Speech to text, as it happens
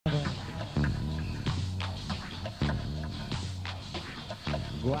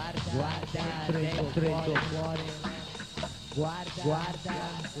guarda dentro il tuo cuore, guarda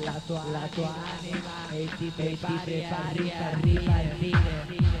la tua anima e ti prepari a ripartire.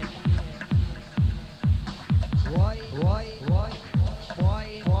 Vuoi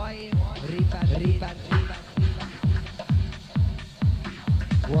ripartire.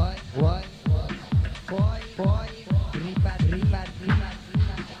 Vuoi ripartire.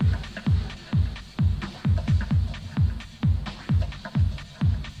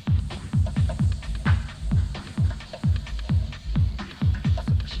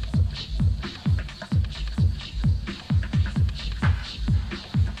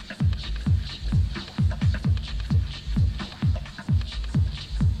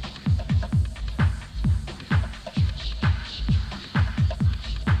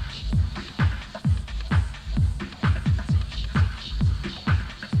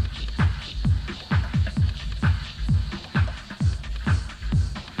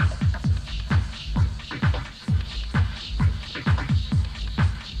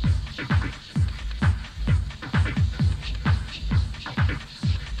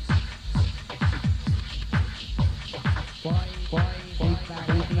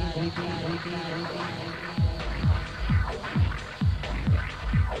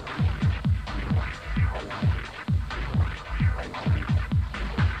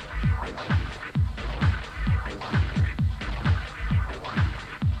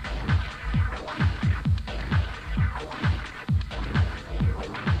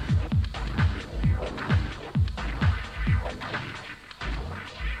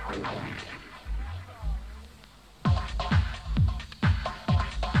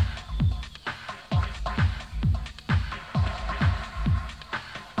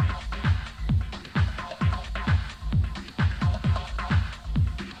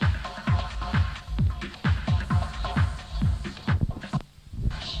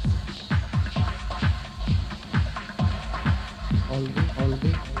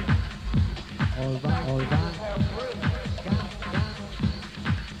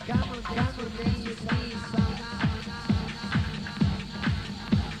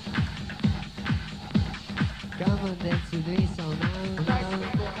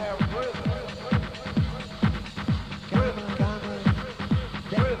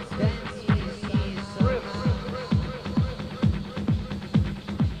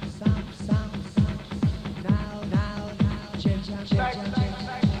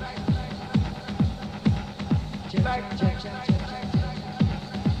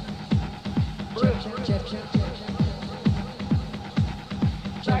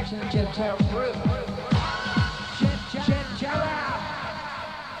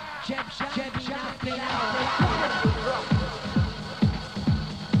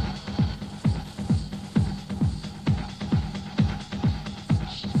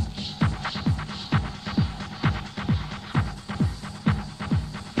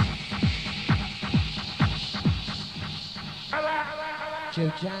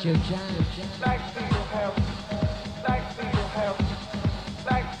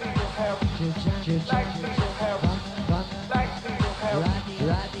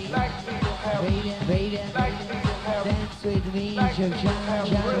 Dance with me,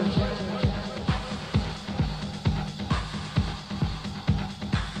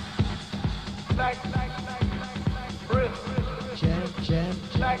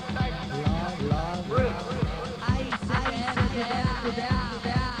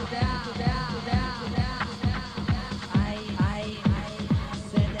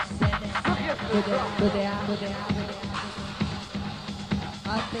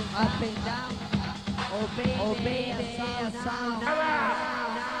 up and down, obey a sound.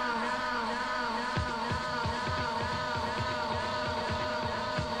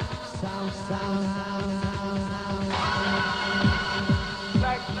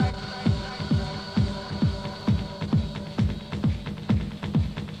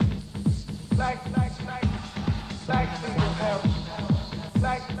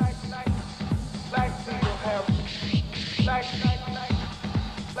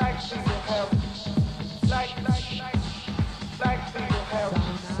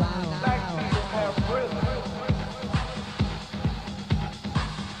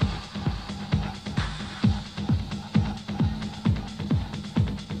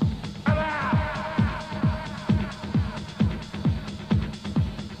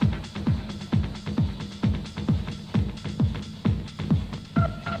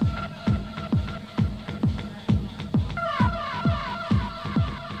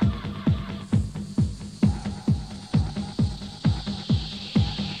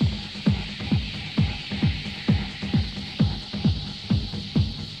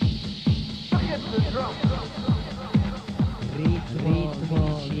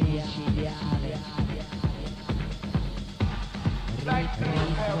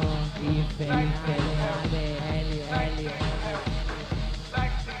 ritmo infernale. Elio.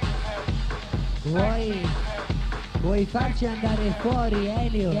 Vuoi farci andare fuori,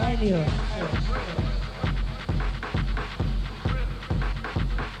 Elio?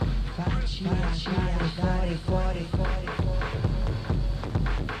 Facci andare fuori.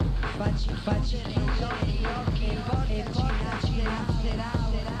 Facci gli occhi e voltaci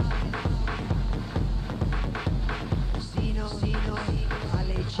sino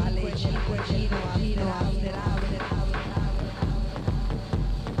alle 5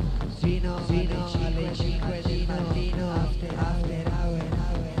 fino alle 5 del mattino after hour.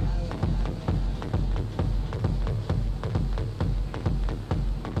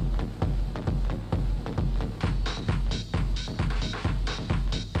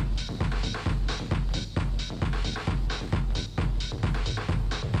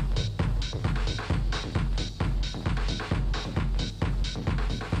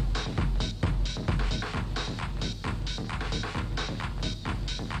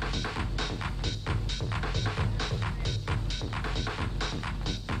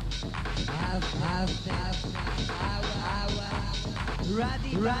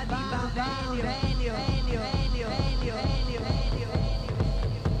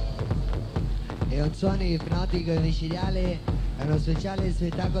 È un suono ipnotico e micidiale, è uno speciale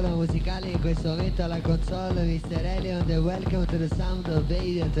spettacolo musicale in questo momento alla console Mr. Elio and welcome to the sound of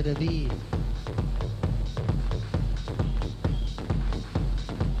baby and to the beat.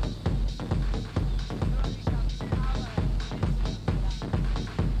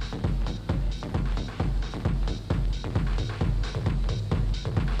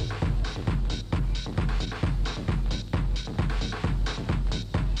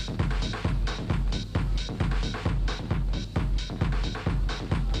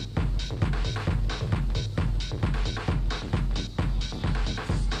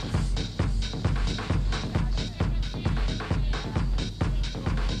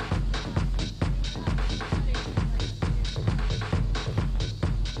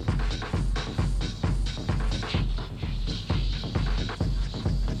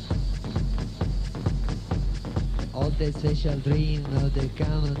 The special dream of the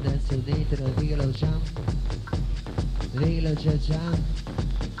common dance to the Vigalo jump,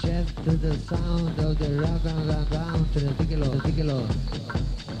 chef to the sound of the rock and round to the Vigalo.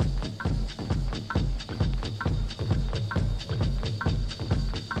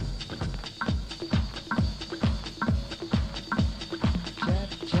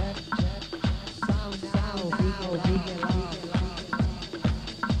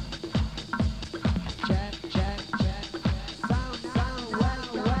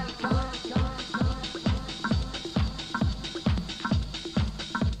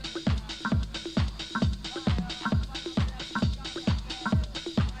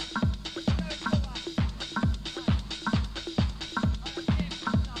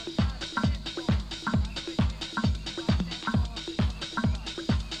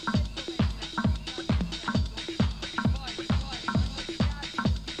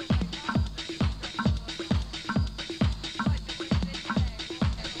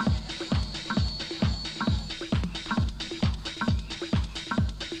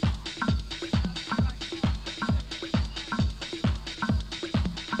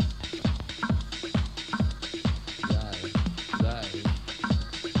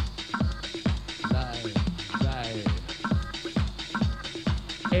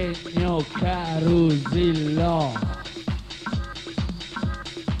 Ennio Carusillo.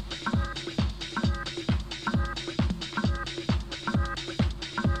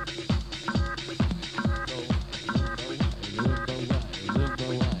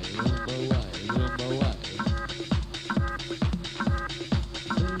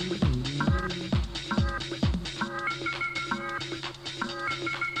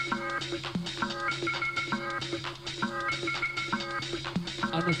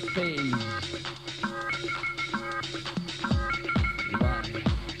 On the stage.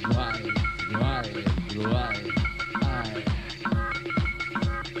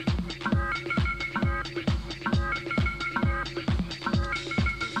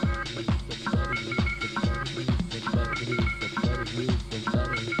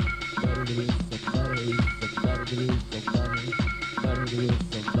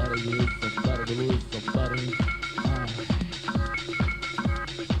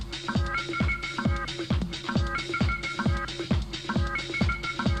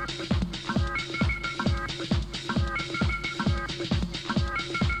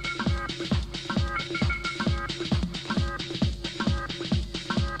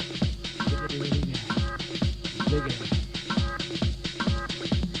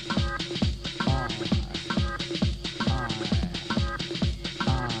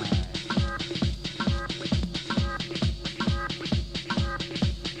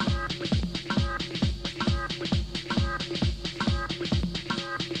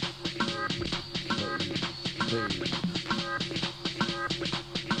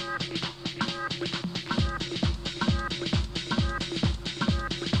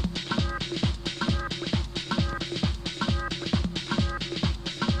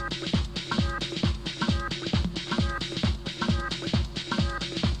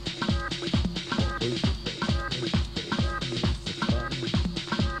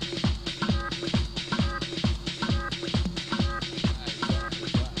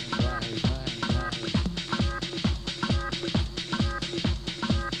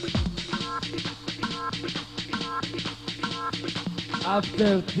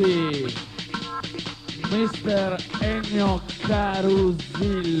 After Tea, Mr. Ennio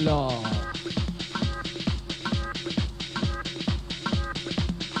Carusillo.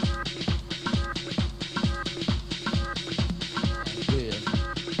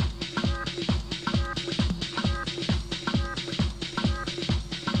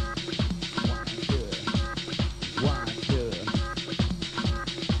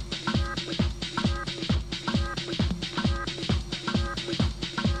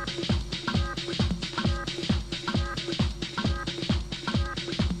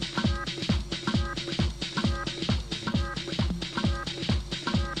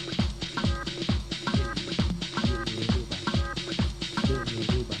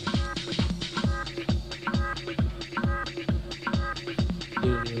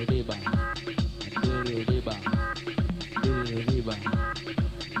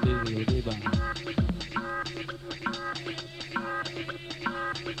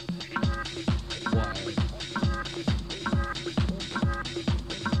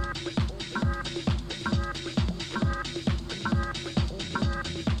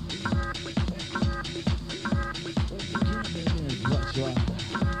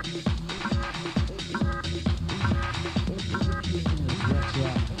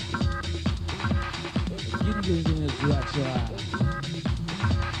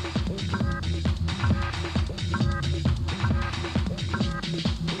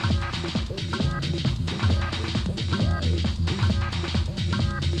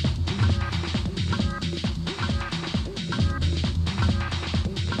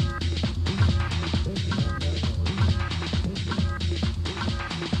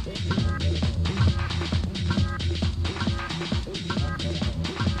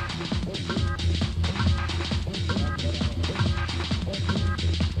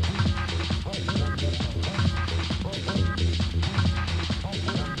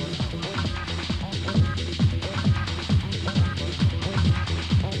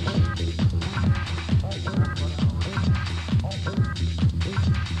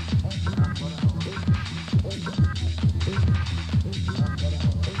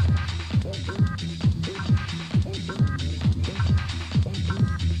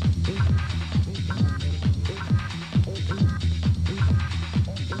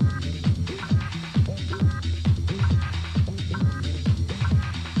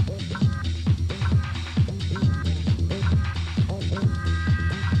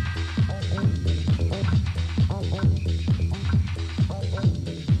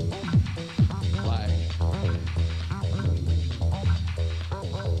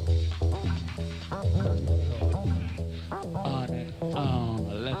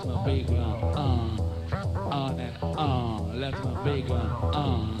 Let my big one,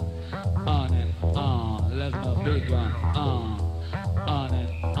 on and on, let my big one, on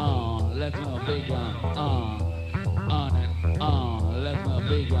and on, let my big one, on and on, let my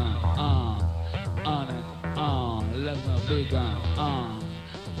big one, on and on, let my big one, on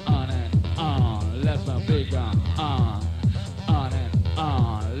and on, let my big one, on and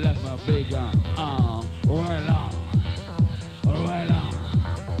on, let my big one, roll on, roll on,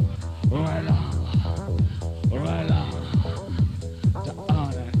 roll on, roll on.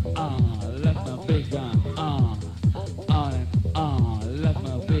 Let my big gun on and on, let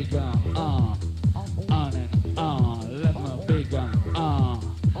my big gun on and on, let my big gun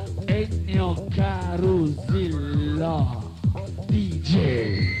Ennio Carusillo.